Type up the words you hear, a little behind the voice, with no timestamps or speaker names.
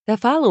The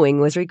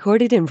following was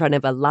recorded in front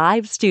of a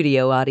live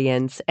studio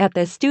audience at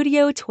the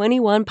Studio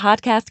 21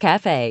 Podcast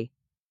Cafe.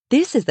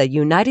 This is the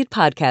United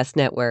Podcast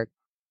Network.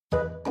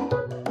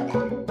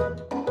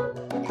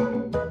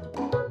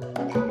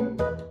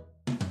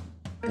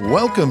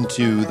 Welcome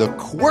to the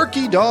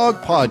Quirky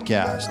Dog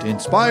Podcast,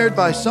 inspired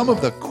by some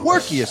of the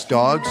quirkiest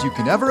dogs you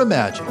can ever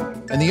imagine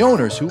and the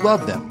owners who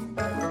love them.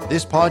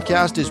 This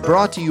podcast is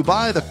brought to you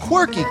by the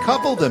quirky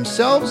couple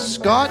themselves,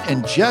 Scott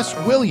and Jess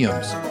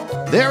Williams.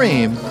 Their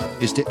aim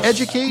is to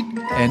educate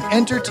and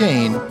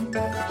entertain.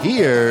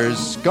 Here's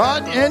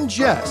Scott and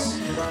Jess.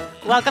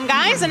 Welcome,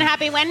 guys, and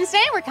happy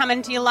Wednesday. We're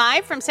coming to you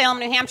live from Salem,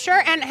 New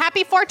Hampshire, and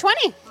happy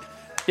 420.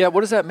 Yeah,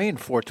 what does that mean,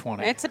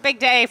 420? It's a big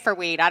day for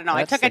weed. I don't know.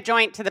 I took a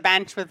joint to the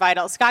bench with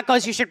Vital. Scott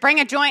goes, you should bring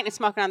a joint and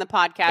smoke it on the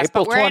podcast.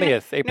 April but we're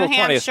 20th. In April New 20th.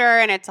 Hampshire,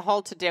 and it's a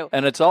whole to-do.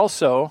 And it's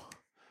also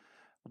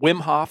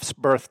Wim Hof's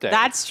birthday.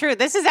 That's true.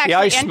 This is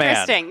actually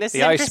interesting. This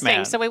is interesting.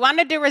 Man. So we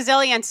wanted to do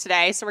resilience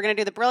today. So we're going to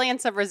do the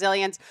Brilliance of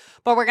Resilience,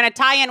 but we're going to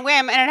tie in Wim,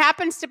 and it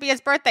happens to be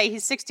his birthday.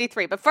 He's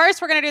 63. But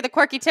first, we're going to do the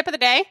quirky tip of the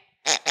day.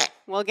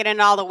 We'll get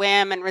into all the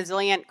Wim and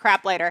resilient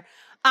crap later.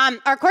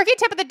 Our quirky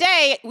tip of the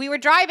day, we were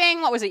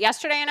driving, what was it,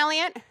 yesterday in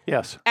Elliott?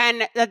 Yes.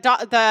 And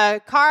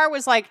the car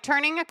was like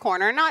turning a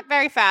corner, not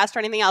very fast or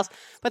anything else,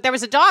 but there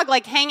was a dog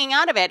like hanging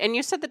out of it. And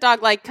you said the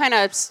dog like kind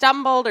of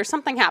stumbled or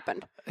something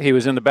happened. He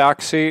was in the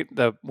back seat.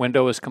 The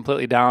window was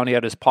completely down. He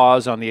had his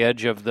paws on the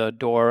edge of the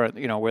door,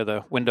 where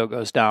the window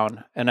goes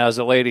down. And as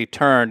the lady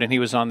turned and he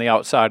was on the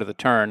outside of the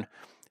turn,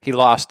 he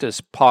lost his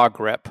paw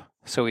grip.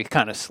 So he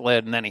kind of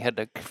slid, and then he had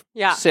to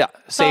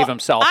save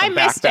himself and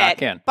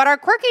back in. But our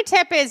quirky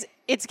tip is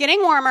it's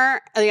getting warmer.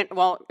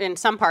 Well, in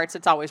some parts,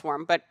 it's always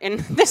warm. But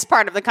in this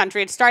part of the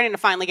country, it's starting to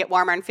finally get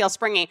warmer and feel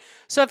springy.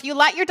 So if you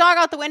let your dog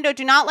out the window,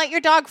 do not let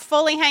your dog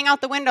fully hang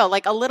out the window.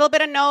 Like a little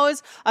bit of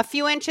nose, a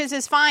few inches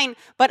is fine.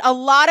 But a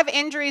lot of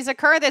injuries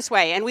occur this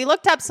way. And we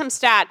looked up some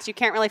stats. You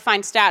can't really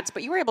find stats,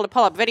 but you were able to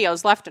pull up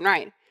videos left and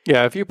right.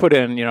 Yeah, if you put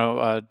in,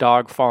 a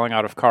dog falling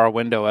out of car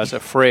window as a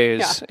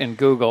phrase in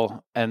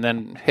Google and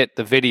then hit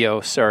the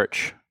video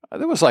search,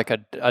 there was like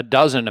a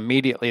dozen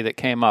immediately that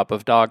came up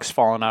of dogs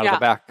falling out of the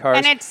back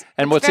cars.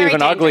 And what's very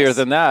even dangerous. uglier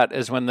than that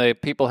is when the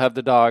people have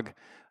the dog,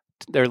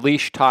 their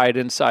leash tied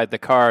inside the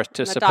car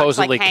to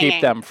supposedly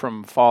keep them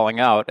from falling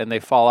out, and they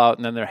fall out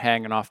and then they're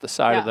hanging off the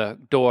side of the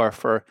door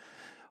for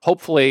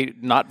hopefully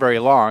not very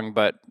long,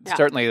 but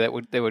certainly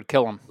they would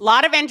kill them. A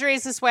lot of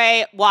injuries this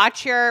way.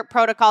 Watch your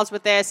protocols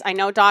with this. I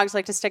know dogs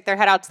like to stick their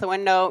head out to the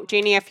window.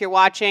 Jeannie, if you're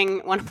watching,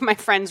 one of my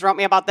friends wrote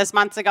me about this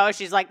months ago.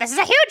 She's like, this is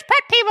a huge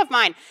pet peeve of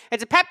mine.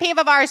 It's a pet peeve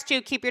of ours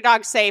too. Keep your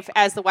dog safe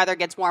as the weather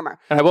gets warmer.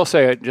 And I will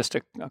say, just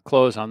to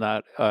close on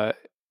that,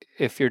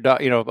 if your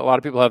dog, a lot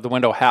of people have the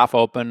window half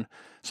open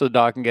so the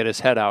dog can get his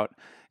head out.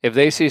 If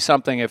they see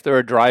something, if they're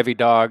a drivey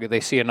dog,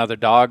 they see another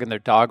dog and they're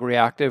dog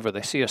reactive, or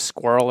they see a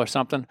squirrel or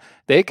something,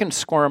 they can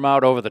squirm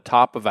out over the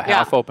top of a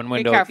half-open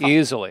window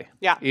easily.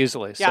 Yeah.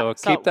 Easily. Yeah. So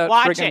keep that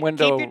friggin'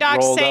 window rolled up. Keep your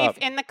dog safe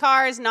in the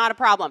car is not a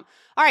problem.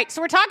 All right,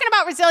 so we're talking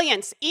about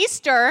resilience.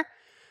 Easter,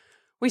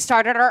 we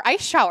started our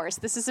ice showers.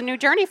 This is a new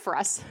journey for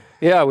us.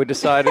 Yeah, we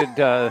decided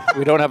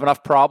we don't have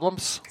enough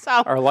problems.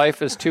 Our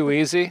life is too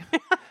easy.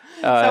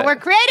 So we're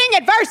creating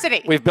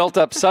adversity. We've built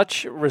up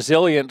such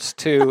resilience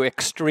to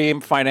extreme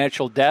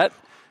financial debt,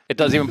 it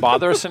doesn't even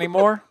bother us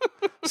anymore.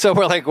 So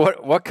we're like,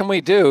 what can we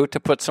do to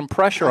put some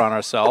pressure on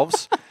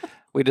ourselves?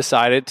 We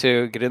decided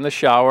to get in the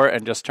shower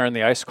and just turn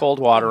the ice cold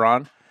water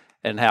on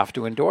and have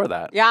to endure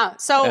that. Yeah,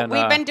 so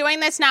we've been doing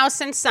this now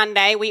since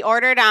Sunday. We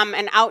ordered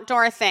an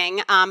outdoor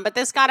thing, but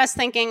this got us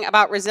thinking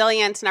about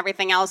resilience and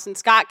everything else, and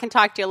Scott can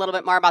talk to you a little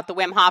bit more about the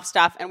Wim Hof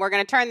stuff, and we're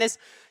going to turn this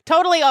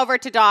totally over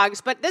to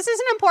dogs. But this is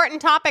an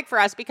important topic for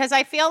us because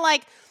I feel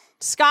like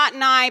Scott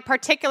and I,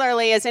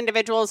 particularly as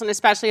individuals and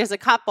especially as a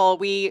couple,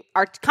 we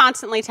are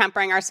constantly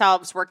tempering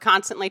ourselves. We're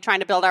constantly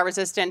trying to build our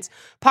resistance.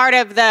 Part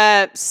of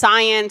the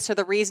science or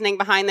the reasoning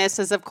behind this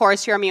is, of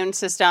course, your immune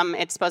system.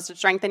 It's supposed to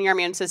strengthen your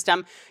immune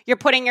system. You're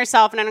putting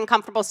yourself in an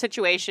uncomfortable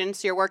situation,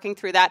 so you're working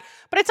through that.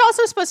 But it's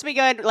also supposed to be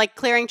good, like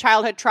clearing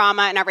childhood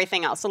trauma and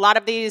everything else. A lot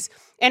of these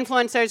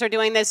influencers are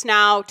doing this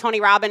now. Tony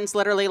Robbins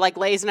literally like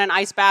lays in an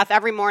ice bath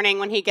every morning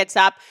when he gets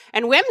up.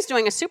 And Wim's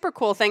doing a super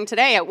cool thing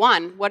today at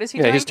 1. What is he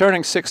doing? Yeah, he's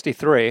turning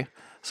 63.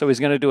 So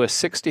he's going to do a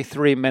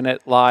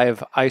 63-minute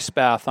live ice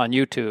bath on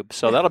YouTube.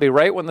 So that'll be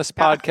right when this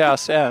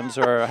podcast ends,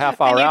 or a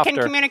half hour after. And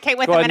you can communicate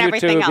with him and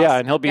everything else. Yeah,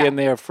 and he'll be in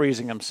there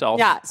freezing himself.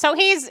 Yeah, so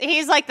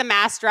he's like the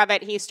master of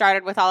it. He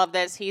started with all of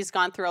this. He's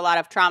gone through a lot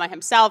of trauma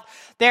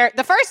himself.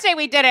 The first day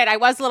we did it, I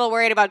was a little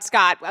worried about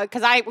Scott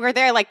because we're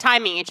there like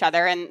timing each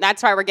other, and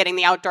that's why we're getting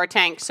the outdoor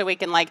tank so we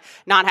can like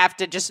not have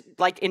to just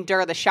like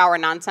endure the shower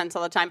nonsense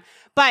all the time.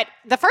 But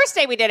the first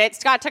day we did it,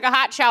 Scott took a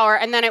hot shower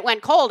and then it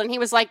went cold and he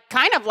was like,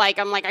 I'm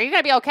like, are you going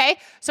to be okay?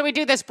 So we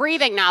do this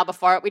breathing now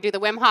before it. We do the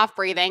Wim Hof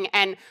breathing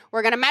and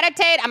we're going to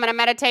meditate. I'm going to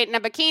meditate in a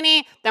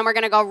bikini. Then we're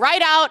going to go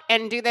right out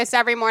and do this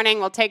every morning.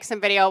 We'll take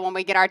some video when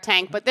we get our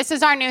tank. But this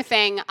is our new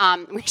thing.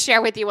 We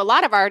share with you a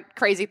lot of our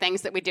crazy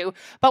things that we do.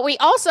 But we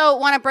also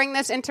want to bring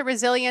this into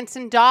resilience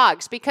in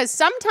dogs because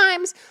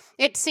sometimes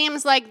it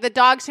seems like the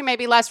dogs who may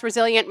be less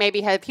resilient maybe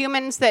have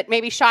humans that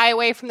maybe shy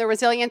away from the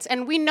resilience.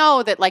 And we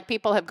know that like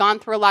people have gone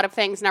through a lot of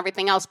things and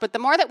everything else. But the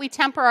more that we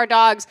temper our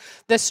dogs,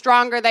 the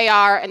stronger they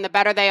are and the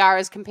better they are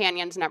as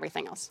companions and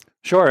everything else.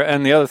 Sure.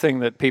 And the other thing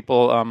that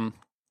people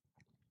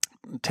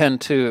tend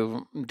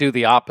to do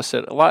the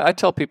opposite. I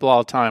tell people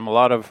all the time, a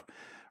lot of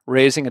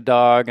raising a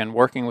dog and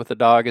working with a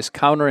dog is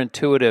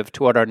counterintuitive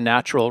to what our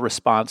natural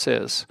response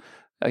is.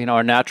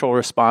 Our natural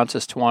response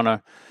is to want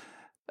to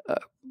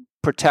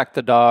protect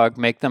the dog,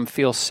 make them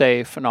feel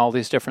safe, and all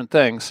these different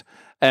things.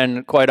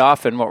 And quite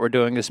often what we're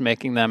doing is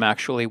making them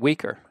actually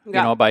weaker,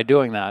 by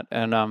doing that.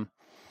 And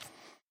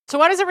so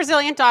what does a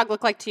resilient dog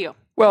look like to you?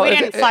 Well, we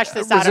didn't flesh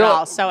this out at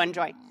all, so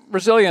enjoy.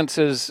 Resilience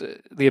is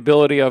the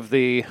ability of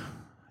the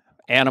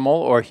animal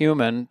or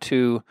human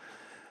to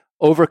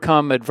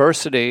overcome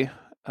adversity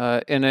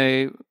in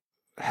a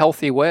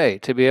healthy way,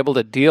 to be able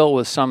to deal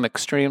with some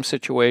extreme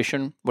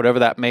situation, whatever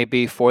that may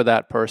be for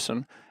that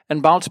person,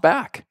 and bounce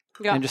back.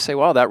 Yeah. And just say,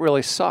 wow, that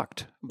really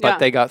sucked. But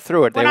they got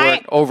through it. They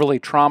weren't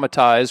overly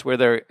traumatized where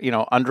they're,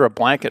 under a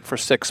blanket for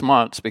 6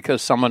 months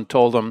because someone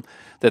told them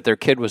that their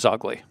kid was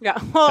ugly. Yeah.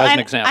 Well, as an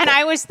example. And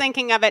I was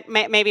thinking of it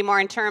maybe more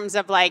in terms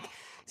of like,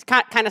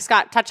 kind of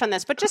Scott touched on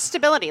this, but just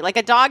stability. Like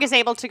a dog is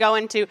able to go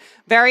into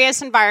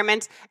various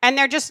environments and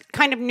they're just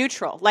kind of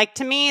neutral. Like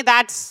to me,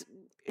 that's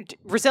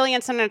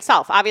resilience in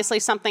itself. Obviously,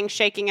 something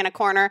shaking in a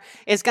corner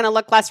is going to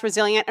look less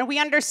resilient. And we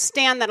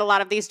understand that a lot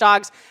of these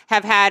dogs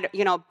have had,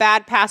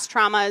 bad past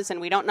traumas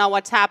and we don't know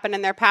what's happened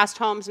in their past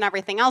homes and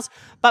everything else.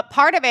 But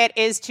part of it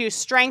is to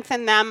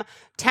strengthen them,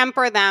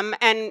 temper them,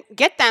 and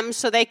get them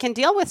so they can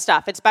deal with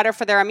stuff. It's better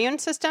for their immune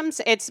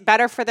systems. It's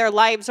better for their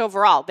lives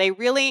overall. They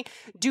really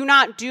do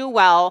not do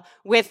well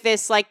with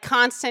this like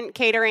constant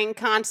catering,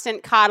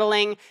 constant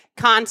coddling,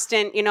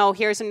 constant,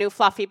 here's a new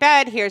fluffy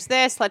bed, here's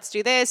this, let's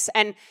do this.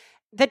 And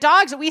the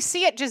dogs, we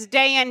see it just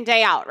day in,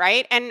 day out,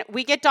 right? And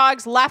we get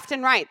dogs left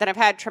and right that have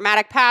had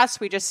traumatic pasts.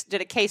 We just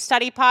did a case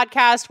study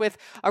podcast with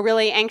a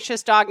really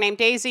anxious dog named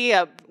Daisy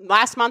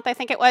last month, I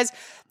think it was.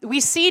 We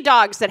see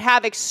dogs that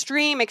have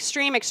extreme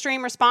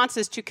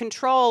responses to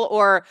control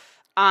or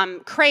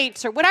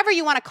crates or whatever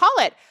you want to call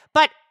it.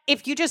 But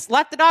if you just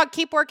let the dog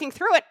keep working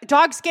through it,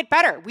 dogs get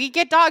better. We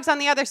get dogs on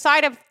the other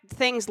side of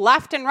things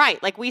left and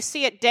right. Like we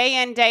see it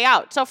day in, day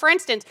out. So for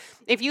instance,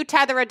 if you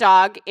tether a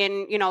dog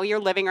in, your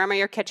living room or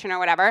your kitchen or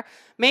whatever,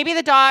 maybe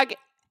the dog,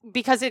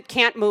 because it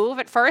can't move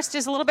at first,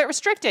 is a little bit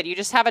restricted. You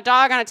just have a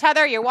dog on a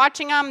tether, you're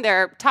watching them,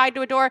 they're tied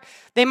to a door,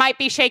 they might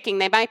be shaking,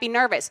 they might be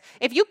nervous.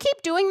 If you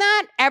keep doing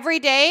that every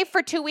day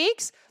for 2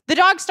 weeks, the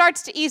dog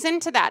starts to ease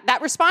into that.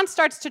 That response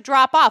starts to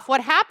drop off.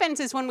 What happens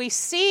is when we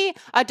see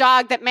a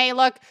dog that may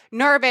look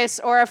nervous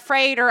or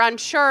afraid or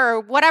unsure,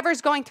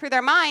 whatever's going through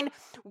their mind,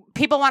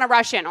 people want to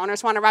rush in.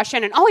 Owners want to rush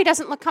in and, he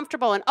doesn't look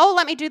comfortable. And,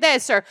 let me do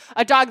this. Or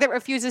a dog that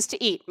refuses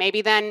to eat.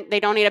 Maybe then they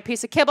don't eat a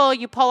piece of kibble.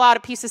 You pull out a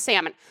piece of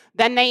salmon.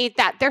 Then they eat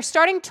that. They're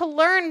starting to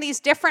learn these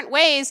different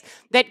ways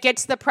that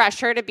gets the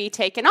pressure to be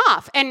taken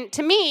off. And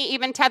to me,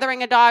 even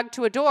tethering a dog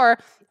to a door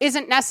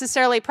isn't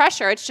necessarily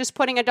pressure. It's just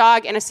putting a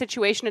dog in a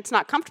situation it's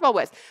not comfortable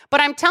with. But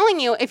I'm telling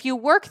you, if you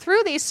work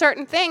through these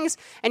certain things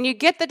and you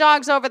get the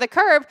dogs over the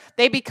curve,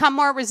 they become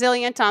more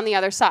resilient on the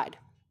other side.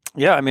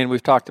 Yeah, I mean,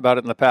 we've talked about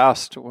it in the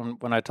past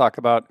when I talk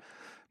about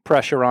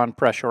pressure on,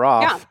 pressure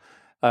off.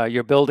 Yeah.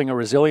 You're building a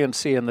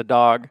resiliency in the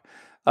dog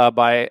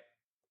by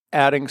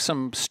adding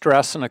some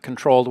stress in a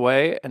controlled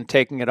way and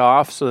taking it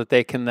off so that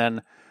they can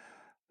then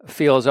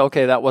feel as,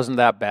 okay, that wasn't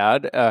that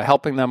bad,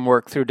 helping them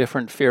work through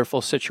different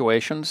fearful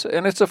situations.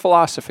 And it's a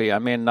philosophy. I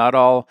mean, not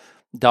all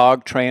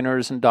dog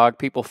trainers and dog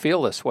people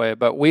feel this way,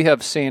 but we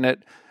have seen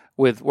it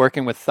with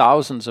working with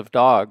thousands of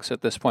dogs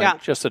at this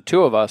point, just the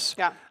two of us.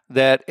 Yeah.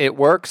 That it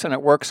works and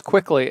it works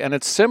quickly. And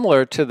it's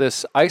similar to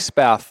this ice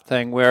bath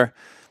thing where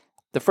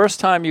the first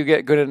time you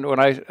get good into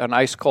an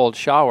ice cold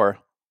shower,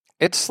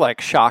 it's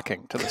like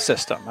shocking to the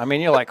system. I mean,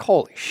 you're like,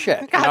 holy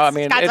shit. I'm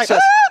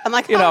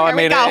like, I'm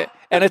like,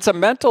 and it's a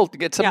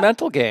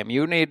mental game.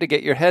 You need to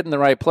get your head in the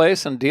right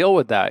place and deal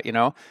with that,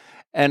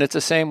 And it's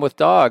the same with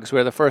dogs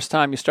where the first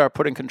time you start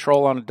putting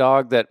control on a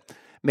dog that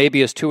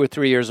maybe is 2 or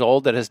 3 years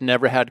old that has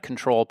never had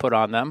control put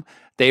on them,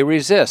 they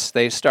resist.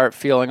 They start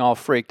feeling all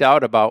freaked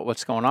out about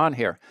what's going on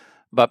here.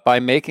 But by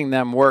making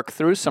them work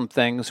through some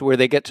things where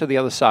they get to the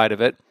other side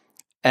of it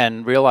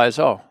and realize,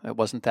 it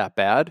wasn't that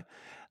bad,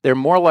 they're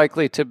more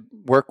likely to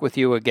work with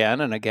you again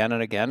and again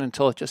and again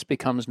until it just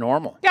becomes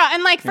normal. Yeah,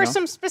 and for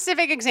some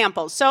specific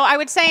examples. So I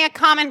would say a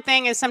common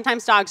thing is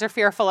sometimes dogs are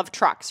fearful of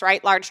trucks,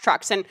 right? Large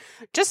trucks. And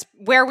just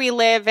where we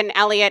live in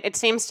Elliott, it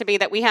seems to be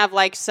that we have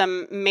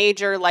some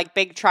major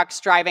big trucks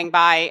driving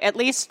by at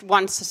least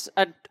once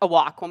a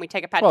walk when we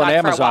take a pet dog for a walk.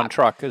 An Amazon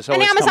truck is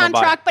always an Amazon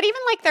truck, but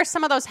even there's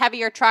some of those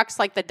heavier trucks,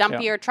 the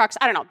dumpier trucks.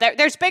 I don't know.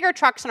 There's bigger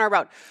trucks on our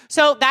road.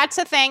 So that's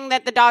a thing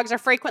that the dogs are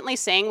frequently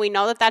seeing. We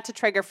know that that's a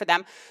trigger for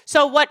them.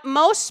 So what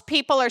most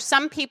people or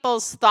some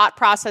people's thought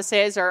process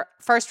is or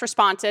first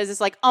response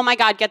is oh my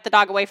God, get the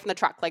dog away from the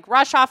truck.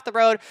 Rush off the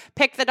road,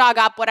 pick the dog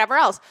up, whatever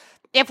else.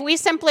 If we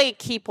simply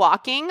keep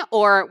walking,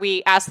 or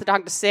we ask the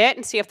dog to sit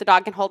and see if the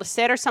dog can hold a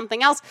sit or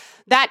something else,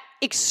 that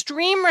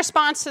extreme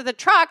response to the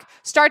truck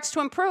starts to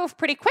improve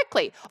pretty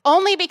quickly,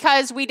 only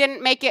because we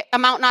didn't make it a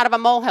mountain out of a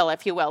molehill,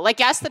 if you will. Like,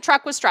 yes, the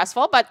truck was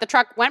stressful, but the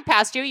truck went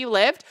past you, you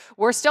lived,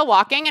 we're still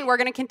walking, and we're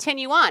going to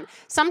continue on.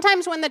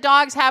 Sometimes when the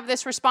dogs have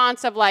this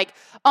response of like,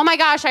 oh my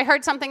gosh, I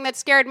heard something that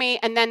scared me,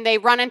 and then they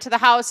run into the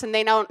house and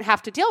they don't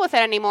have to deal with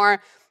it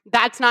anymore,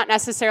 that's not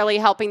necessarily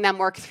helping them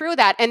work through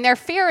that. And their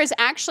fear is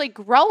actually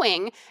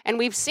growing. And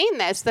we've seen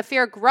this. The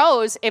fear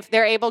grows if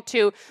they're able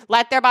to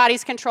let their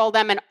bodies control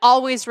them and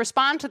always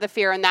respond to the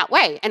fear in that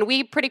way. And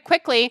we pretty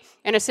quickly,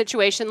 in a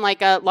situation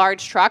like a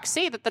large truck,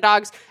 see that the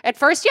dogs, at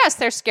first, yes,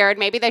 they're scared.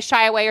 Maybe they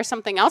shy away or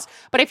something else.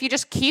 But if you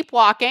just keep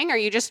walking, or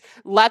you just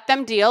let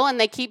them deal and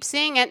they keep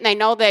seeing it and they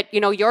know that,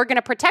 you're going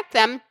to protect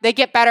them, they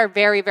get better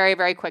very, very,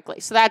 very quickly.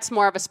 So that's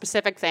more of a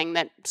specific thing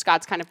that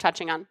Scott's kind of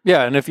touching on.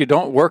 Yeah. And if you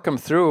don't work them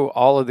through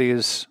all of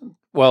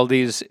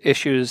these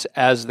issues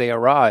as they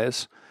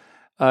arise,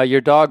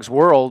 your dog's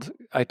world,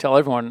 I tell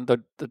everyone,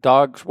 the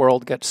dog's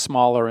world gets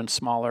smaller and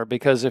smaller,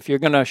 because if you're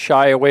going to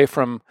shy away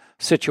from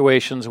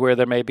situations where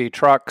there may be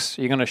trucks,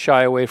 you're going to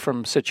shy away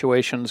from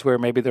situations where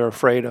maybe they're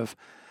afraid of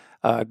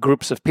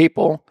groups of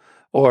people,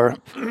 or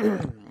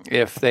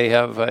if they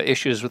have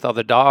issues with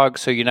other dogs,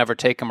 so you never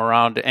take them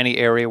around to any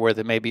area where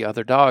there may be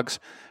other dogs.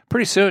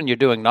 Pretty soon you're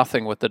doing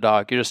nothing with the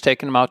dog. You're just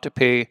taking them out to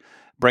pee,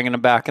 bringing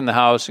them back in the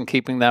house and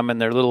keeping them in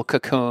their little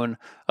cocoon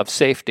of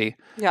safety.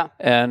 Yeah.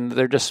 And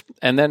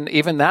then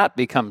even that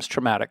becomes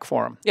traumatic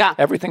for them. Yeah.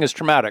 Everything is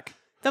traumatic.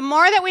 The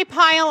more that we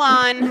pile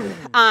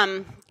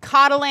on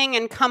coddling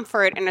and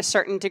comfort in a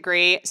certain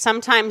degree,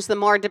 sometimes the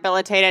more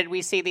debilitated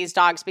we see these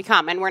dogs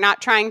become. And we're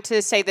not trying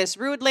to say this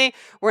rudely.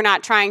 We're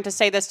not trying to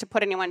say this to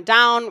put anyone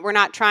down. We're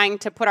not trying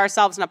to put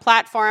ourselves in a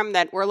platform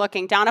that we're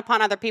looking down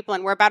upon other people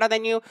and we're better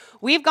than you.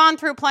 We've gone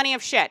through plenty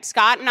of shit.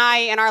 Scott and I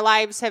in our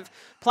lives have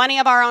plenty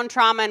of our own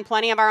trauma and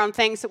plenty of our own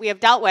things that we have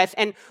dealt with,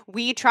 and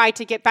we try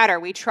to get better.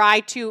 We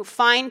try to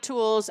find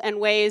tools and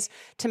ways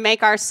to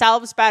make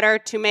ourselves better,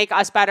 to make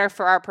us better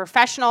for our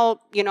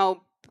professional,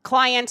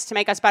 clients, to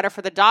make us better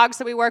for the dogs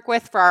that we work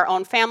with, for our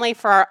own family,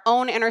 for our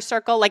own inner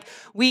circle. Like,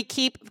 we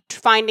keep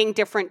finding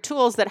different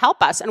tools that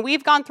help us. And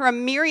we've gone through a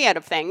myriad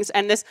of things.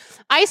 And this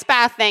ice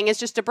bath thing is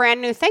just a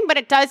brand new thing, but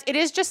it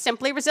is just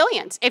simply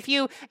resilience.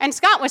 And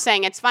Scott was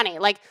saying, it's funny,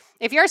 like,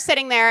 if you're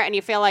sitting there and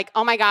you feel like,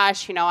 oh my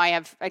gosh,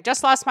 I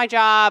just lost my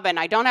job and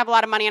I don't have a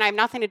lot of money and I have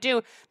nothing to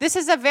do, this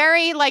is a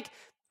very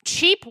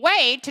cheap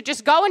way to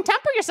just go and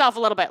temper yourself a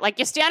little bit. Like,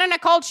 you stand in a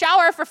cold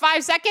shower for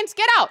 5 seconds,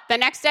 get out. The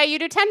next day you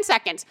do 10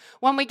 seconds.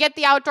 When we get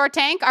the outdoor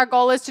tank, our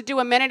goal is to do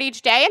a minute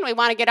each day, and we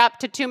want to get up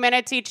to 2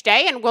 minutes each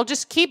day, and we'll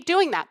just keep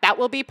doing that. That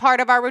will be part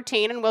of our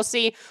routine, and we'll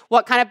see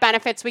what kind of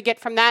benefits we get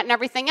from that and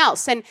everything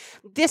else. And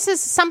this is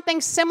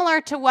something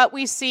similar to what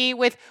we see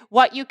with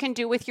what you can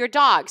do with your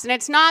dogs. And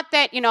it's not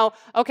that,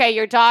 okay,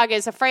 your dog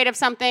is afraid of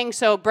something,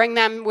 so bring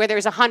them where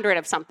there's 100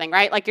 of something,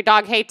 right? Like, your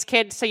dog hates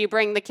kids, so you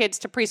bring the kids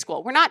to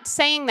preschool. We're not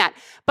saying that,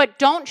 but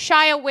don't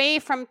shy away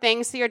from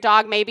things that your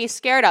dog may be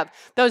scared of.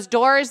 Those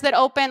doors that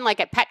open, like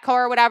at Petco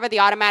or whatever,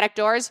 the automatic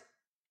doors,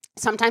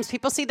 sometimes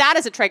people see that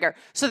as a trigger.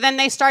 So then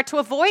they start to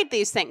avoid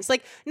these things.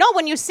 Like, no,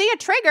 when you see a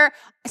trigger,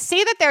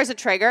 see that there's a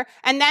trigger,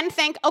 and then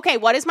think, okay,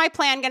 what is my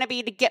plan going to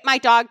be to get my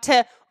dog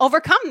to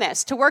overcome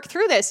this, to work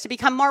through this, to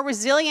become more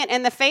resilient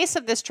in the face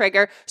of this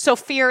trigger, so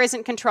fear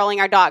isn't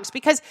controlling our dogs?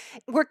 Because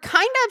we're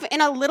kind of,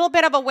 in a little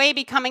bit of a way,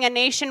 becoming a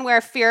nation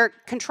where fear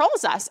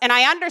controls us. And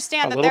I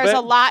understand that there's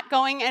a lot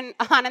going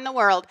on in the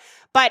world,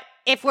 but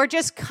if we're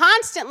just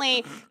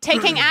constantly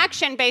taking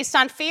action based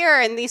on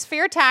fear and these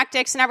fear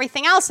tactics and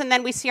everything else, and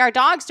then we see our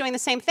dogs doing the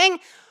same thing,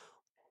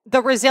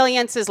 the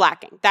resilience is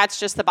lacking. That's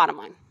just the bottom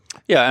line.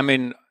 Yeah, I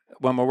mean,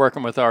 when we're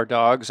working with our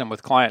dogs and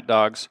with client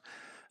dogs,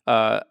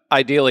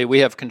 ideally we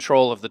have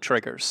control of the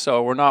triggers.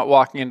 So we're not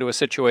walking into a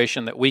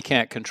situation that we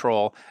can't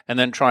control and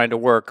then trying to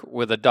work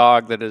with a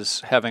dog that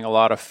is having a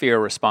lot of fear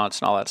response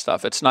and all that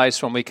stuff. It's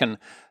nice when we can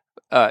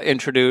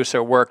introduce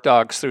or work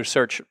dogs through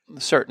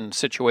certain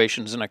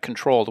situations in a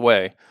controlled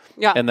way,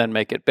 and then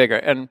make it bigger.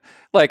 And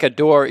like a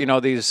door,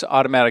 these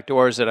automatic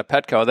doors at a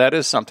Petco, that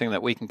is something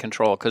that we can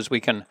control, because we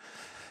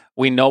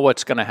know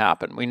what's going to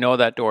happen. We know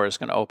that door is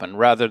going to open,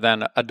 rather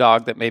than a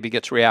dog that maybe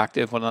gets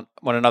reactive when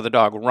another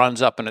dog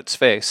runs up in its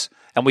face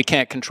and we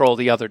can't control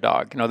the other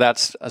dog.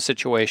 That's a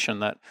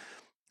situation that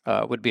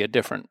would be a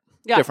different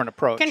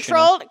approach.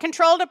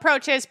 Controlled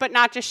approaches, but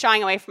not just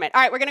shying away from it.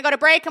 All right, we're going to go to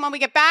break, and when we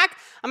get back,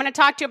 I'm going to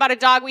talk to you about a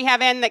dog we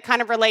have in that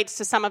kind of relates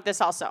to some of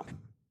this also.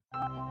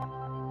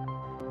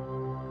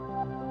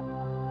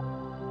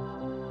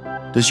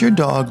 Does your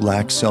dog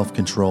lack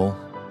self-control?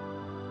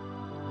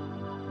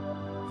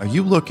 Are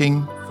you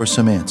looking for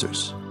some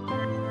answers?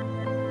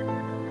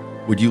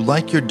 Would you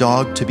like your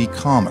dog to be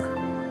calmer?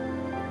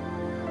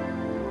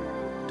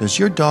 Does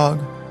your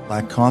dog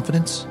lack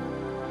confidence?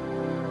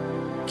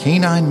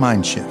 Canine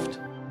Mindshift.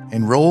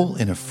 Enroll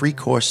in a free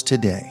course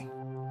today.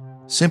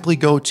 Simply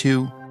go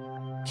to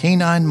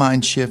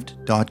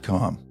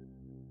caninemindshift.com.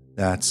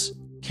 That's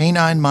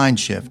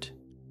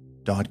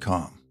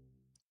caninemindshift.com.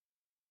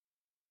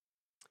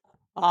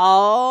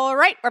 All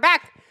right, we're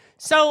back.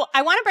 So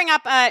I want to bring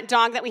up a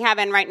dog that we have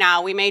in right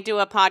now. We may do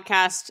a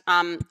podcast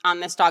on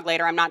this dog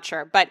later. I'm not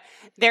sure. But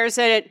there's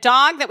a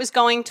dog that was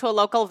going to a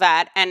local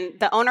vet, and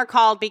the owner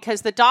called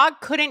because the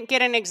dog couldn't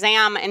get an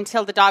exam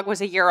until the dog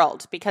was a year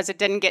old because it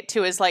didn't get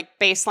to his like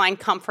baseline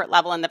comfort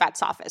level in the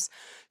vet's office.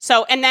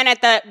 So, and then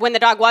when the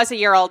dog was a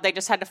year old, they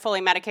just had to fully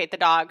medicate the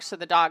dog so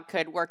the dog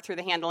could work through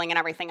the handling and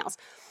everything else.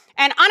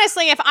 And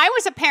honestly, if I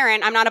was a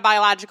parent, I'm not a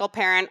biological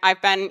parent.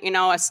 I've been,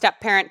 a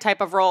step-parent type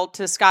of role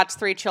to Scott's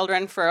 3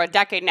 children for a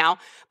decade now.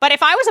 But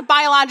if I was a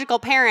biological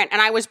parent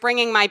and I was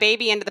bringing my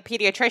baby into the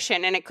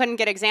pediatrician and it couldn't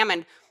get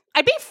examined,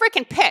 I'd be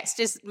freaking pissed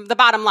is the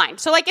bottom line.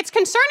 So, it's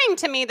concerning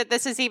to me that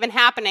this is even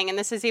happening and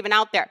this is even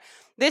out there.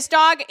 This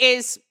dog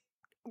is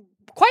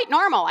quite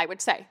normal, I would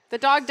say. The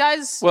dog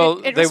does,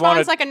 it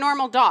responds like a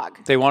normal dog.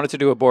 They wanted to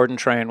do a board and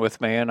train with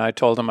me, and I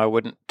told them I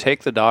wouldn't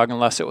take the dog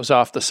unless it was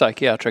off the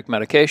psychiatric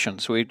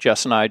medications.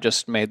 Jess and I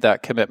just made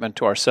that commitment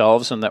to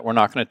ourselves and that we're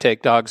not going to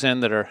take dogs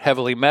in that are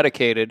heavily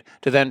medicated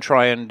to then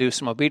try and do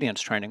some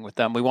obedience training with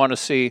them. We want to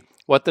see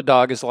what the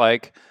dog is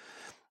like,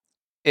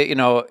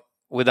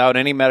 without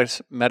any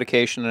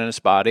medication in its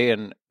body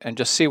and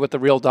just see what the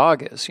real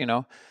dog is,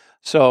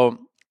 So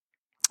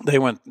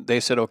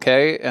they said,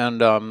 okay. And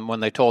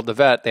when they told the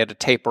vet, they had to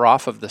taper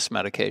off of this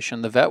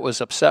medication. The vet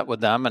was upset with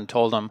them and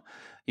told them,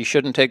 you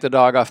shouldn't take the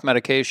dog off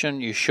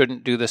medication. You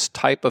shouldn't do this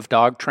type of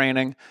dog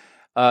training.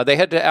 They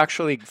had to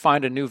actually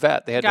find a new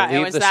vet. They had to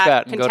leave this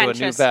vet and go to a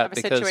new vet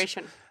because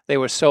they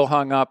were so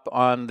hung up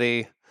on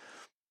the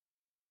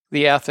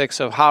ethics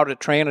of how to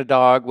train a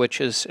dog,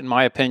 which is, in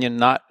my opinion,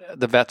 not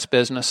the vet's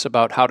business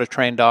about how to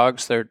train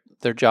dogs.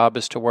 Their job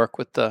is to work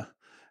with the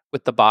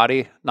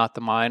body, not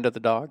the mind of the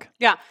dog.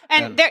 Yeah.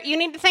 And there, you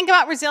need to think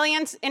about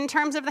resilience in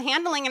terms of the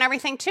handling and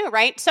everything too,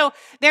 right? So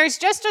there's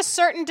just a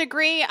certain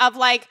degree of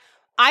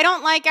I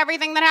don't like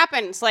everything that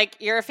happens.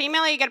 You're a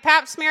female, you get a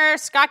pap smear,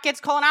 Scott gets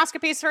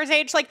colonoscopies for his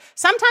age.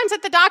 Sometimes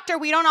at the doctor,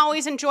 we don't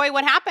always enjoy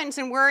what happens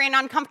and we're in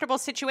uncomfortable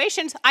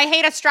situations. I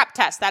hate a strep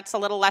test. That's a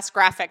little less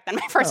graphic than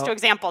my first 2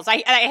 examples. I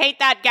hate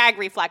that gag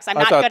reflex. I'm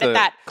not good at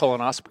that.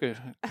 Colonoscopy.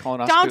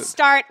 Don't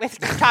start with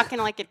talking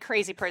like a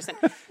crazy person.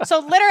 So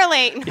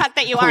literally, not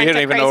that you aren't a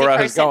crazy person. Know where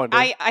I was going,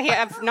 I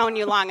have known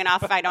you long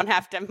enough. I don't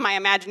have to. My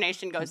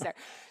imagination goes there.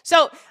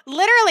 So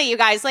literally, you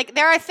guys,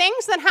 there are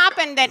things that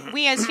happen that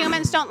we as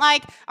humans don't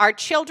like, our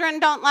children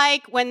don't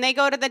like when they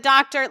go to the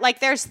doctor.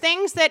 There's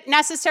things that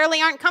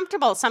necessarily aren't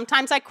comfortable.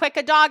 Sometimes I quick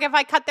a dog if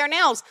I cut their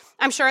nails.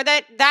 I'm sure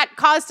that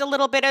caused a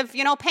little bit of,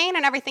 pain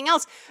and everything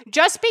else.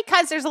 Just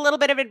because there's a little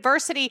bit of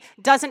adversity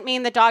doesn't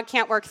mean the dog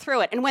can't work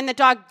through it. And when the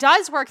dog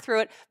does work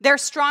through it, they're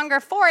stronger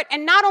for it.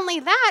 And not only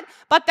that,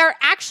 but they're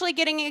actually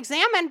getting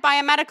examined by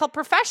a medical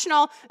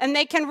professional and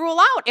they can rule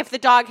out if the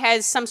dog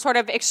has some sort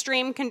of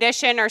extreme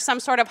condition or some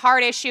sort of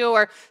heart issue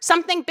or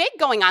something big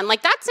going on.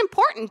 That's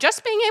important.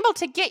 Just being able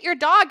to get your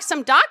dog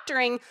some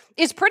doctoring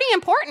is pretty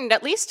important,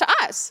 at least to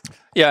us.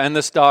 Yeah, and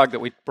this dog that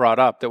we brought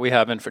up that we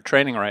have in for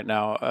training right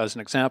now, as an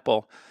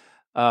example,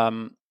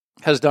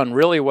 has done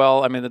really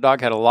well. I mean, the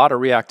dog had a lot of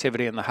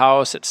reactivity in the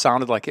house. It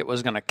sounded like it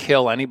was going to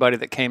kill anybody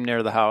that came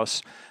near the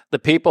house. The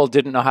people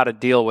didn't know how to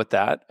deal with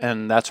that,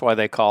 and that's why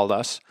they called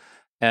us.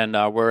 And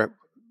we're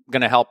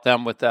going to help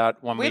them with that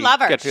when we love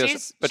her. Get to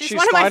she's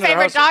one of my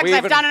favorite dogs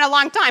I've done in a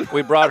long time.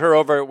 We brought her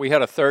over. We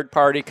had a third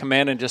party come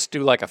in and just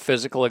do a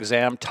physical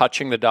exam,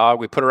 touching the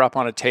dog. We put her up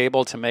on a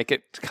table to make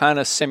it kind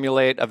of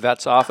simulate a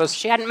vet's office.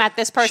 She hadn't met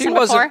this person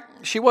before?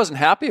 She wasn't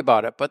happy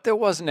about it, but there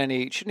wasn't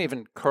any, she didn't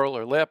even curl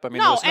her lip. I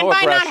mean, there was no and by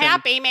aggression. Not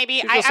happy,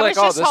 maybe. I was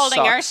just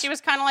holding her. She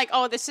was kind of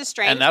oh, this is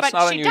strange. And that's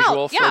not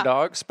unusual for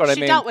dogs. But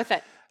she dealt with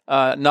it.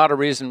 Not a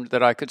reason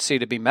that I could see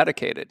to be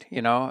medicated,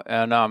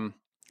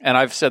 And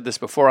I've said this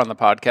before on the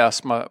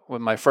podcast,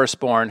 with my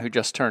firstborn, who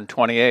just turned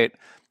 28,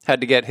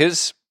 had to get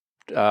his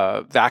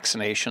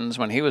vaccinations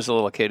when he was a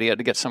little kid. He had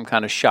to get some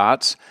kind of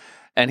shots.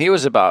 And he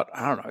was about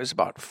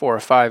 4 or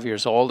 5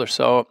 years old or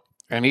so,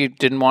 and he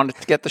didn't want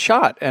to get the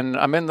shot. And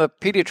I'm in the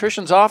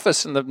pediatrician's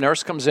office, and the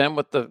nurse comes in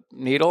with the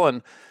needle,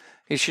 and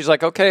she's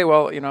like, okay,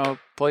 well,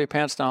 pull your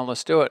pants down,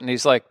 let's do it. And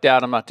he's like,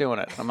 Dad, I'm not doing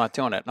it. I'm not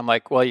doing it. And I'm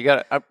like, well, you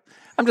got to,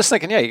 I'm just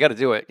thinking, yeah, you got to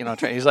do it.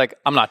 He's like,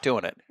 I'm not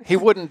doing it. He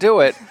wouldn't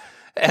do it.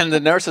 And the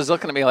nurse is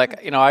looking at me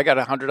like, I got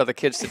 100 other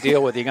kids to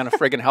deal with. Are you going to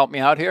friggin' help me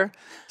out here?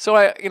 So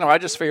I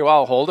just figure,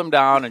 well, I'll hold him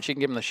down and she can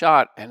give him the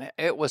shot. And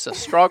it was a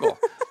struggle.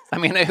 I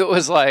mean, it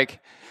was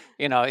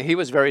he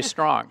was very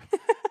strong.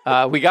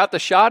 We got the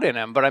shot in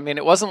him, but I mean,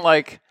 it wasn't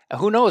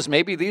who knows,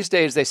 maybe these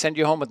days they send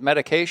you home with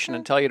medication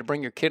and tell you to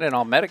bring your kid in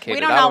all medicated. We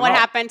don't know what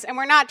happens, and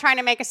we're not trying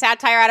to make a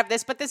satire out of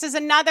this, but this is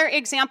another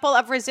example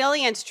of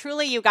resilience,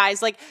 truly, you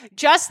guys.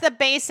 Just the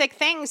basic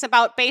things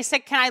about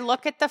can I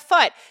look at the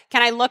foot?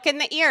 Can I look in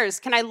the ears?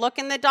 Can I look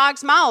in the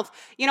dog's mouth?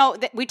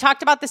 We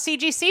talked about the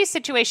CGC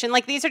situation.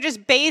 These are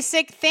just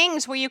basic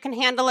things where you can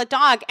handle a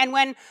dog. And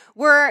when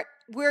we're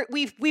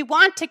we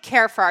want to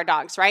care for our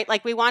dogs, right?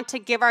 Like we want to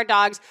give our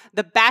dogs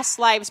the best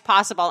lives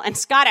possible. And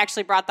Scott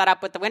actually brought that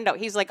up with the window.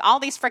 He's like, all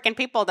these freaking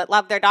people that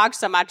love their dogs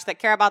so much, that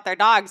care about their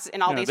dogs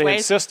in all these they ways.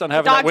 Insist on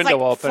having that window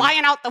like open,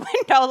 flying out the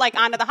window, like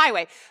onto the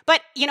highway.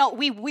 But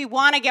we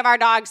want to give our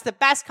dogs the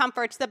best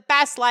comforts, the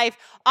best life,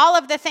 all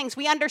of the things.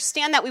 We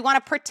understand that we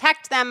want to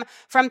protect them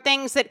from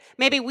things that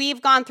maybe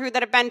we've gone through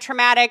that have been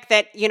traumatic,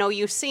 that,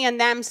 you see in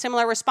them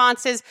similar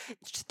responses,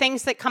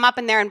 things that come up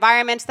in their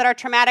environments that are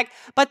traumatic.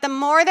 But the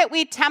more that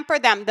we temper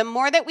them, the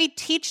more that we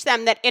teach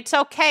them that it's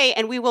okay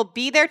and we will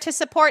be there to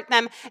support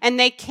them and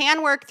they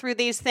can work through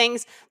these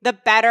things, the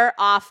better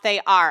off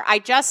they are. I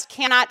just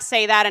cannot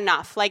say that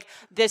enough. Like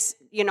this,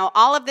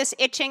 all of this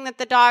itching that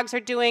the dogs are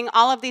doing,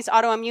 all of these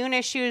autoimmune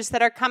issues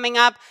that are coming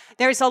up,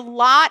 there's a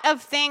lot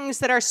of things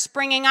that are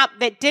springing up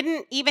that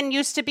didn't even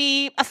used to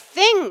be a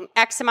thing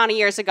X amount of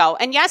years ago.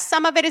 And yes,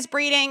 some of it is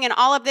breeding and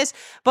all of this,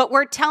 but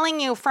we're telling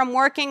you from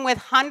working with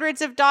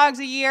hundreds of dogs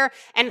a year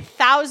and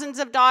thousands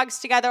of dogs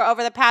together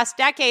over the past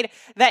decade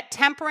that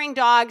tempering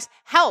dogs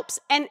helps.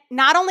 And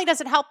not only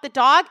does it help the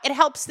dog, it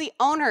helps the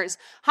owners.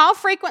 How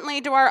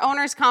frequently do our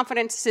owners'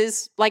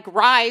 confidences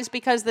rise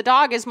because the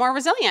dog is more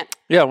resilient?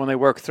 Yeah, when they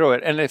work through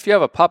it. And if you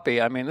have a puppy,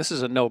 this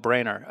is a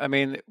no-brainer.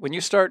 When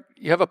you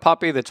have a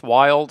puppy that's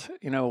wild,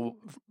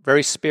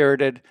 very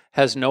spirited,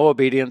 has no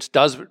obedience,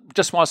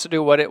 just wants to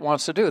do what it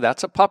wants to do.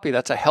 That's a puppy.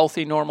 That's a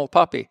healthy, normal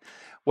puppy.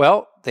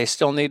 Well, they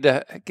still need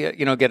to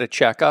get a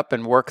checkup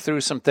and work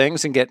through some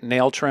things and get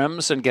nail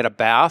trims and get a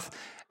bath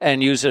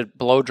and use a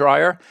blow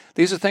dryer.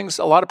 These are things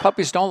a lot of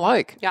puppies don't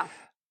like. Yeah.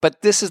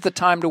 But this is the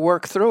time to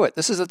work through it.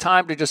 This is the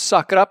time to just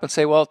suck it up and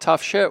say, well,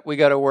 tough shit, we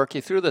got to work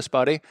you through this,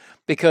 buddy.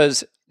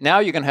 Because now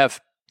you can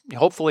have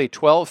hopefully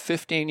 12,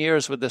 15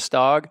 years with this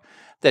dog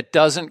that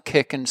doesn't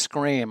kick and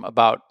scream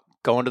about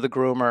going to the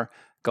groomer,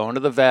 going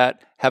to the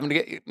vet,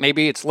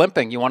 maybe it's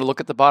limping. You want to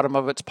look at the bottom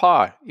of its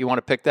paw. You want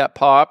to pick that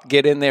paw up,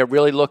 get in there,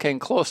 really looking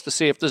close to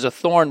see if there's a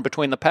thorn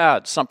between the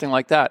pads, something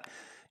like that.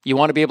 You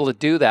want to be able to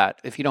do that.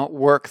 If you don't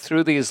work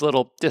through these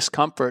little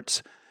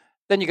discomforts,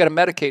 then you got to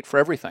medicate for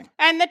everything.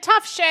 And the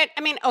tough shit,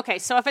 okay,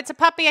 so if it's a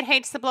puppy, it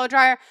hates the blow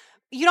dryer.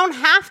 You don't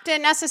have to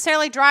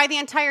necessarily dry the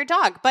entire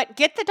dog, but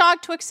get the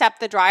dog to accept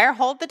the dryer.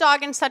 Hold the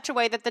dog in such a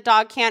way that the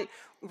dog can't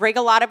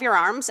wriggle out of your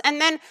arms.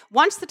 And then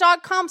once the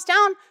dog calms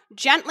down,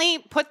 gently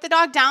put the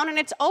dog down and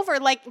it's over.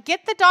 Like,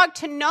 get the dog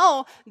to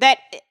know that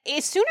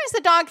as soon as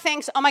the dog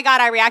thinks, oh my God,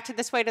 I reacted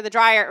this way to the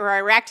dryer, or I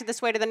reacted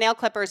this way to the nail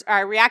clippers, or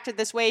I reacted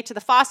this way to the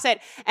faucet,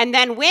 and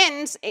then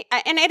wins,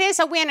 and it is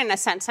a win in a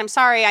sense. I'm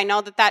sorry, I know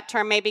that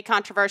term may be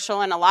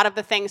controversial, and a lot of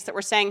the things that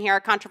we're saying here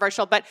are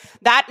controversial, but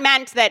that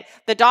meant that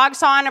the dog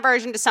saw an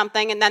aversion to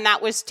something, and then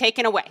that was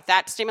taken away.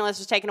 That stimulus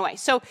was taken away.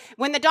 So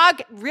when the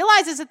dog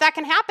realizes that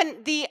can happen,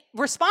 the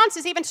response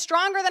is even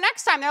stronger the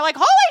next time. They're like,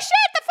 holy shit,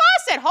 the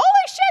faucet!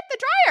 Holy shit, the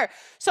dryer!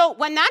 So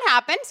when that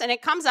happens and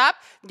it comes up,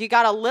 you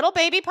got a little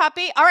baby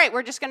puppy. All right,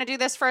 we're just going to do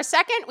this for a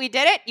second. We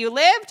did it. You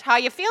lived. How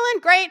you feeling?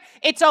 Great.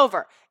 It's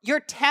over. You're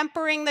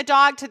tempering the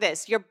dog to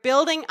this. You're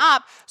building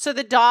up so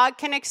the dog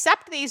can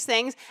accept these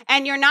things.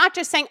 And you're not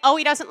just saying, oh,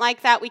 he doesn't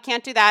like that. We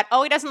can't do that.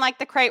 Oh, he doesn't like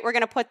the crate. We're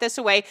going to put this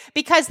away.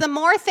 Because the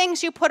more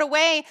things you put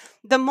away,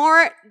 the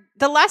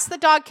less the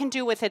dog can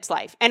do with its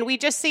life. And we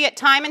just see it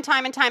time and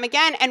time and time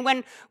again. And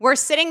when we're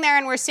sitting there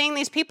and we're seeing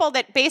these people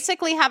that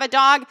basically have a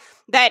dog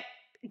that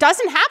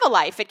doesn't have a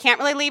life. It can't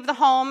really leave the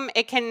home.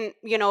 It can,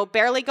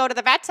 barely go to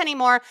the vets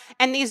anymore.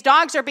 And these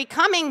dogs are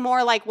becoming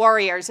more like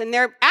warriors, and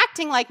they're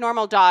acting like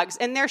normal dogs,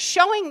 and they're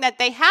showing that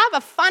they have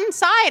a fun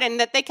side and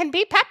that they can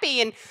be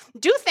peppy and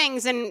do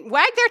things and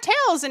wag their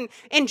tails and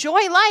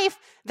enjoy life.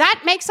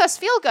 That makes us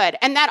feel good.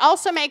 And that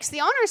also makes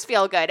the owners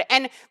feel good.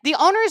 And the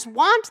owners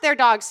want their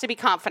dogs to be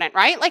confident,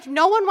 right? Like,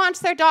 no one wants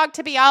their dog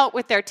to be out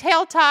with their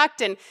tail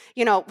tucked and,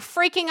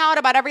 freaking out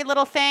about every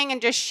little thing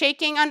and just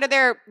shaking under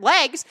their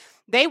legs.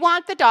 They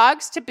want the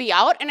dogs to be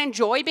out and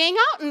enjoy being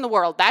out in the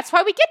world. That's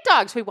why we get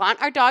dogs. We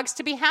want our dogs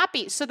to be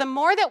happy. So the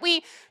more that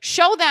we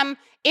show them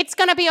it's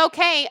going to be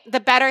okay, the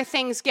better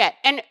things get.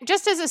 And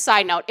just as a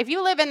side note, if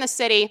you live in the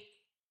city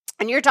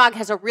and your dog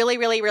has a really,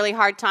 really, really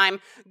hard time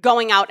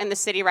going out in the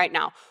city right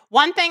now,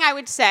 one thing I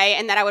would say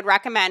and that I would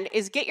recommend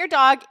is get your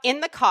dog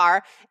in the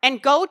car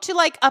and go to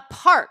like a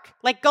park.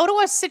 Like, go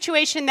to a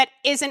situation that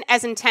isn't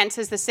as intense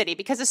as the city,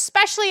 because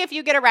especially if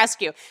you get a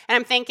rescue, and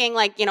I'm thinking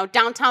like,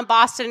 downtown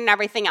Boston and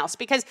everything else,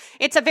 because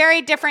it's a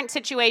very different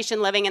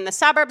situation living in the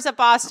suburbs of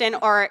Boston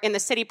or in the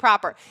city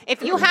proper.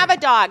 If you have a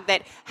dog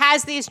that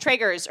has these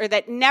triggers or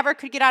that never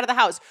could get out of the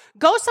house,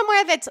 go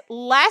somewhere that's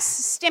less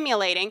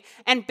stimulating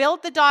and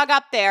build the dog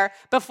up there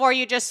before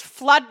you just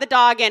flood the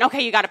dog in.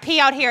 Okay, you got to pee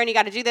out here and you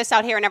got to do this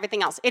out here and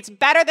everything else. It's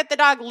better that the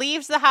dog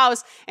leaves the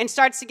house and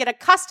starts to get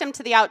accustomed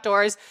to the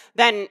outdoors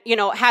than,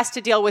 has to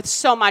deal with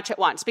so much at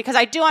once. Because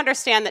I do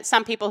understand that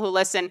some people who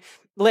listen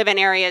live in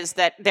areas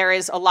that there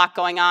is a lot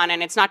going on,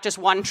 and it's not just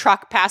one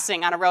truck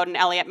passing on a road in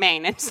Elliott,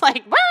 Maine. It's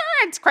like,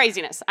 it's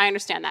craziness. I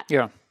understand that.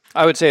 Yeah.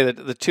 I would say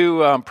that the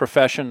two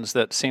professions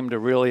that seem to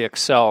really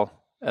excel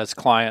as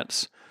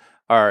clients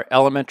are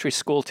elementary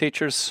school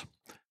teachers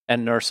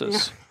and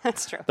nurses.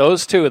 That's true.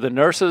 Those two, the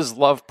nurses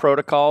love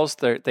protocols.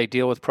 They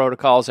deal with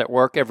protocols at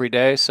work every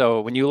day. So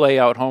when you lay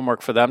out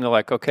homework for them, they're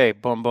like, okay,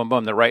 boom, boom,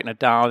 boom. They're writing it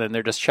down and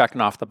they're just checking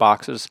off the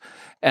boxes.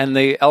 And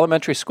the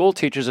elementary school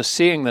teachers are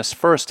seeing this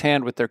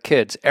firsthand with their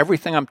kids.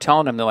 Everything I'm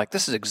telling them, they're like,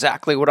 this is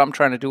exactly what I'm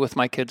trying to do with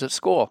my kids at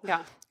school.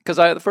 Yeah. Because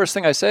the first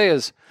thing I say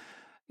is,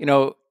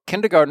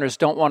 kindergartners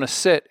don't want to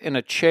sit in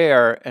a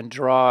chair and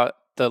draw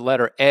the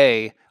letter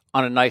A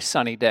on a nice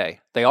sunny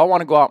day. They all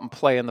want to go out and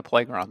play in the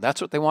playground.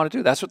 That's what they want to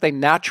do. That's what they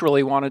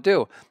naturally want to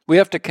do. We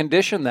have to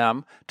condition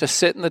them to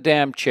sit in the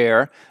damn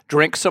chair,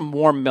 drink some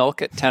warm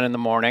milk at 10 in the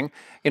morning,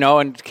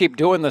 and keep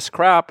doing this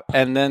crap.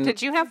 And then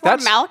Did you have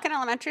warm milk in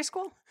elementary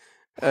school?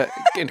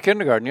 In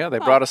kindergarten, yeah. They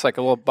brought us like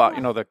a little,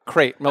 the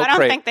crate, milk crate. I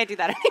don't think they do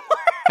that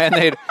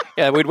anymore.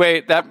 And we'd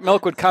wait. That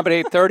milk would come at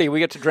 8:30. We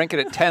get to drink it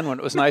at 10 when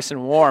it was nice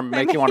and warm,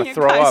 make you want to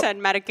throw up. You guys had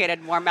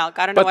medicated warm milk.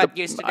 I don't know what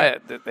used to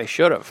do. They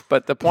should have.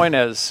 But the point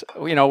is,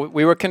 we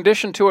were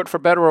conditioned to it for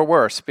better or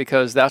worse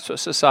because that's what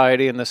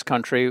society in this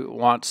country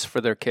wants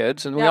for their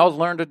kids, and we all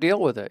learn to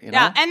deal with it.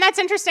 Yeah, and that's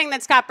interesting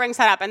that Scott brings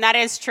that up, and that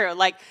is true.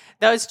 Like,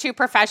 those two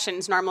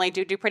professions normally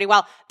do pretty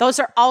well. Those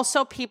are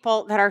also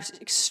people that are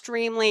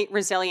extremely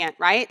resilient,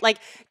 right? Like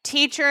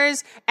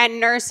teachers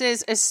and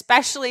nurses,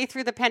 especially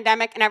through the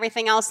pandemic and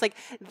everything else, like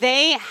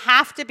they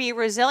have to be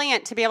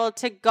resilient to be able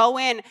to go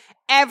in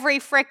every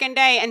freaking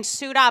day and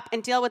suit up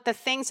and deal with the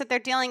things that they're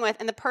dealing with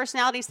and the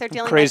personalities they're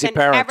dealing Crazy with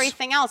parents. And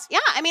everything else. Yeah,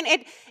 I mean,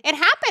 it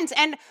happens.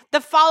 And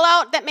the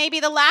fallout that maybe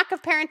the lack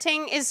of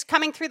parenting is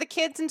coming through the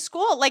kids in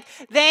school. Like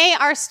they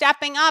are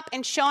stepping up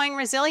and showing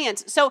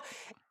resilience. So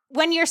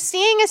when you're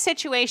seeing a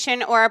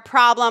situation or a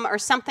problem or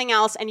something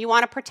else and you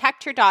want to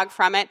protect your dog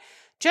from it,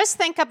 just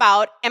think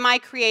about, am I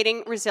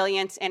creating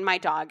resilience in my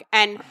dog?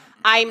 And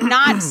I'm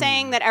not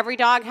saying that every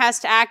dog has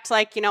to act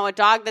like, a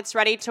dog that's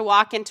ready to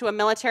walk into a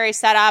military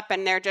setup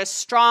and they're just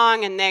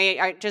strong and they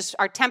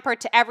are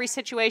tempered to every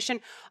situation.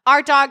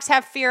 Our dogs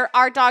have fear.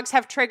 Our dogs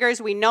have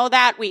triggers. We know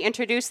that. We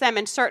introduce them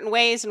in certain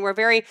ways and we're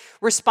very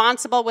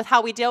responsible with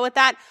how we deal with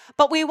that.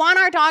 But we want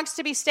our dogs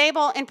to be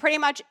stable in pretty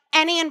much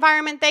any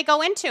environment they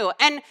go into.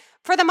 And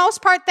for the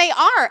most part, they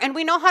are. And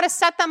we know how to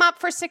set them up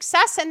for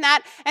success in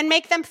that and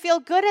make them feel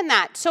good in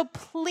that. So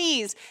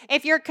please,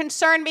 if you're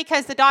concerned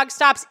because the dog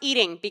stops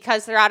eating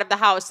because they're out of the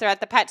house, they're at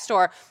the pet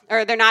store,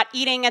 or they're not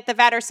eating at the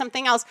vet or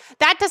something else,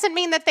 that doesn't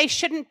mean that they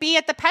shouldn't be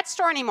at the pet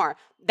store anymore.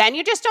 Then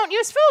you just don't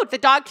use food. The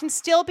dog can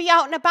still be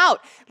out and about.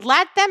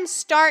 Let them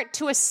start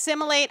to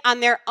assimilate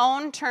on their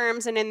own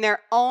terms and in their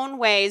own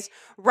ways,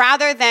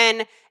 rather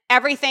than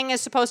everything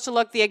is supposed to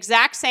look the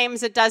exact same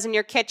as it does in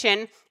your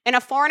kitchen in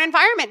a foreign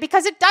environment,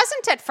 because it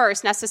doesn't at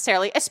first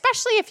necessarily,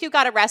 especially if you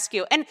got a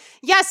rescue. And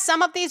yes,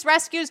 some of these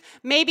rescues,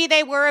 maybe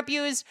they were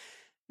abused,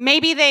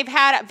 maybe they've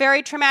had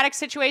very traumatic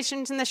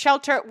situations in the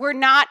shelter. We're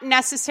not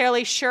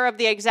necessarily sure of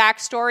the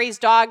exact stories.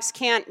 Dogs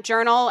can't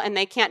journal and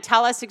they can't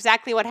tell us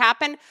exactly what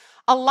happened.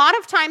 A lot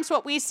of times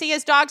what we see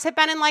is dogs have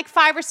been in like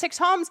 5 or 6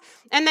 homes,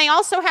 and they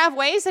also have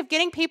ways of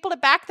getting people to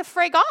back the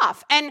frig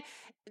off. And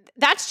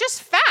that's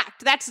just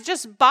fact. That's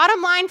just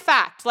bottom line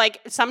fact. Like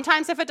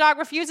sometimes if a dog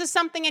refuses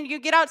something and you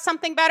get out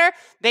something better,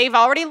 they've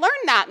already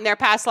learned that in their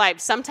past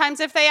lives. Sometimes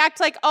if they act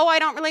like, oh, I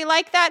don't really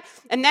like that,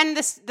 and then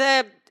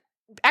the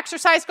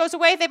exercise goes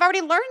away, they've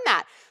already learned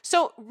that.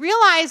 So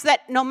realize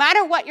that no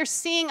matter what you're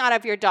seeing out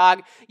of your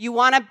dog, you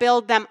want to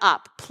build them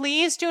up.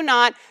 Please do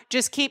not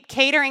just keep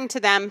catering to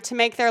them to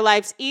make their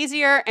lives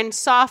easier and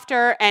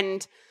softer.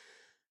 And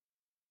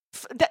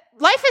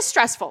life is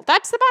stressful.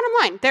 That's the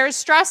bottom line. There is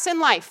stress in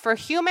life for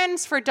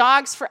humans, for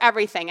dogs, for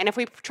everything. And if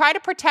we try to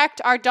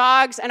protect our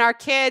dogs and our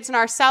kids and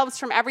ourselves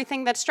from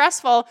everything that's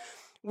stressful,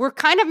 we're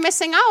kind of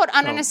missing out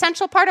on an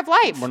essential part of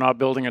life. We're not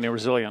building any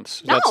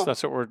resilience. No.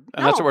 That's what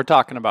we're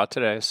talking about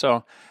today.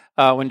 So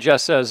when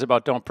Jess says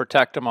about don't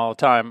protect them all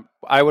the time,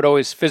 I would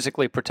always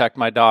physically protect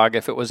my dog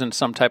if it was in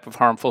some type of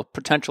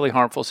potentially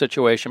harmful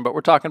situation. But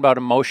we're talking about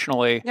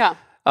emotionally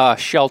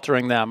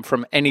sheltering them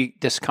from any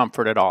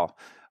discomfort at all.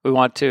 We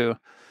want to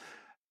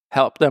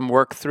help them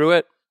work through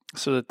it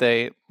so that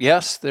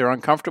they're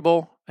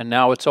uncomfortable and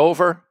now it's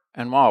over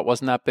and wow, it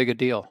wasn't that big a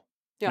deal.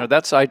 Yeah.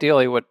 That's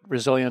ideally what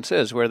resilience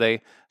is, where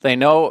they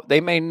know they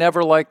may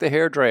never like the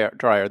hair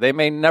dryer. They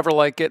may never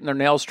like getting their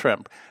nails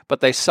trimmed, but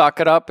they suck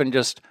it up and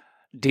just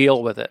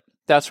deal with it.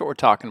 That's what we're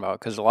talking about,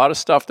 because a lot of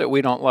stuff that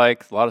we don't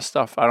like, a lot of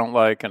stuff I don't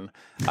like, and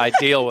I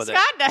deal with it.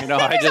 There's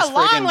a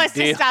long list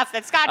of stuff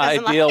that Scott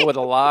doesn't like. I deal with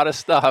a lot of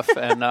stuff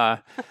and,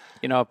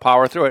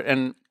 power through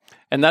it.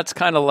 And that's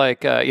kind of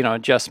like,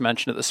 Jess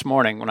mentioned it this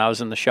morning when I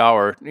was in the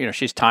shower.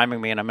 She's timing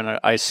me and I'm in an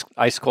ice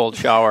cold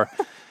shower.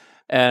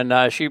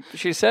 And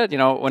she said,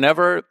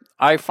 whenever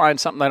I find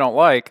something I don't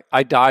like,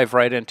 I dive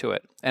right into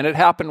it. And it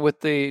happened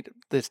with the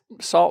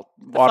salt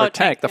water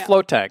tank, the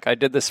float tank. I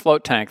did this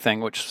float tank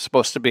thing, which was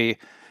supposed to be,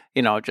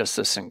 just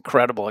this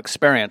incredible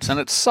experience. And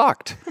it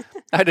sucked.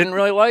 I didn't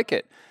really like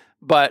it.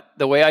 But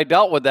the way I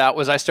dealt with that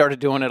was I started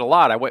doing it a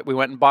lot. We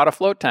went and bought a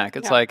float tank.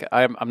 It's like,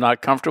 I'm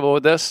not comfortable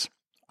with this.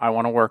 I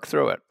want to work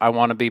through it. I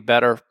want to be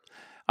better.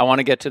 I want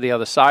to get to the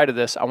other side of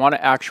this. I want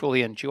to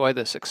actually enjoy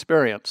this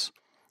experience.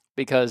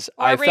 because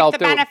or I reap felt the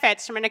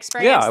benefits from an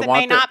experience that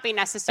may not be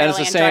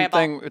necessarily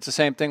enjoyable. It's the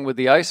same thing with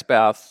the ice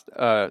bath.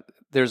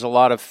 There's a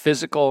lot of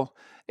physical.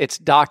 It's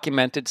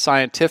documented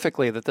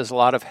scientifically that there's a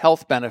lot of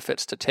health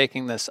benefits to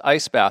taking this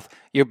ice bath.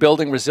 You're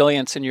building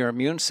resilience in your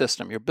immune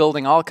system. You're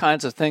building all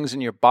kinds of things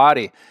in your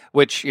body,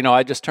 which,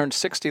 I just turned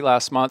 60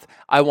 last month.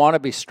 I want to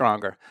be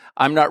stronger.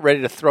 I'm not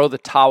ready to throw the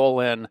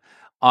towel in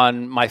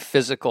on my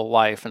physical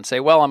life and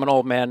say, well, I'm an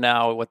old man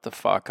now. What the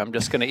fuck? I'm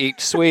just going to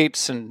eat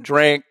sweets and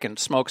drink and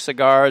smoke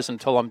cigars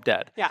until I'm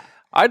dead. Yeah.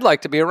 I'd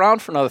like to be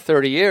around for another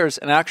 30 years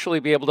and actually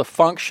be able to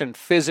function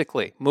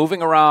physically,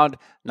 moving around,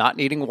 not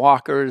needing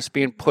walkers,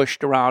 being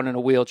pushed around in a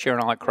wheelchair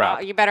and all that crap.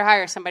 Well, you better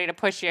hire somebody to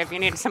push you if you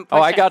need some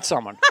pushing. Oh, I got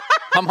someone.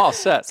 I'm all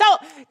set. So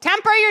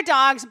temper your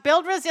dogs,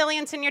 build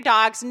resilience in your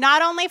dogs,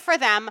 not only for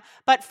them,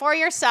 but for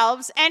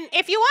yourselves. And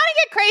if you want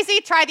to get crazy,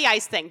 try the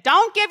ice thing.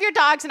 Don't give your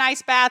dogs an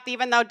ice bath,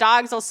 even though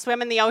dogs will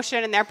swim in the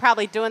ocean and they're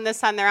probably doing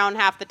this on their own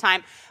half the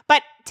time.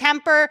 But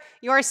temper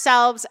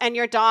yourselves and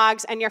your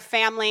dogs and your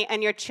family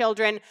and your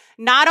children,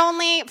 not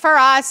only for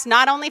us,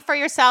 not only for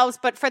yourselves,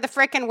 but for the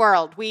frickin'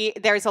 world.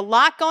 There's a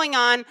lot going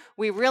on.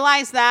 We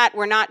realize that.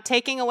 We're not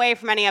taking away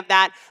from any of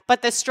that.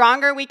 But the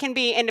stronger we can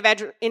be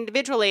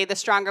individually, the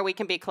stronger we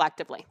can be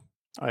collectively.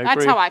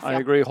 That's how I feel. I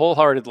agree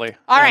wholeheartedly.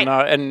 All right.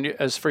 And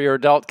as for your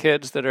adult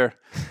kids that are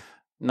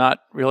not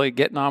really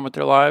getting on with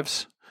their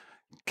lives,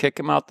 kick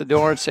them out the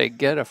door and say,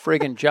 get a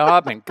friggin'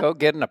 job and go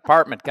get an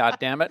apartment,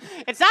 goddammit.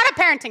 It's not a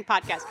parenting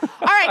podcast.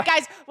 All right,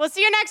 guys, we'll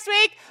see you next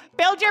week.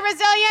 Build your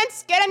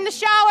resilience, get in the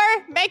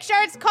shower, make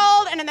sure it's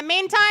cold, and in the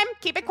meantime,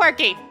 keep it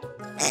quirky.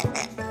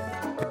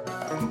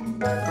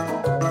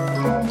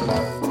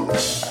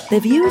 The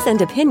views and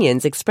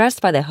opinions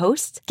expressed by the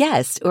hosts,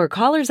 guests, or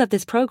callers of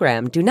this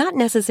program do not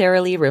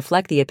necessarily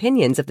reflect the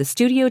opinions of the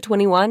Studio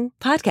 21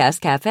 Podcast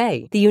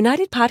Cafe, the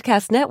United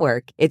Podcast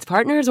Network, its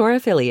partners, or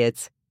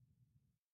affiliates.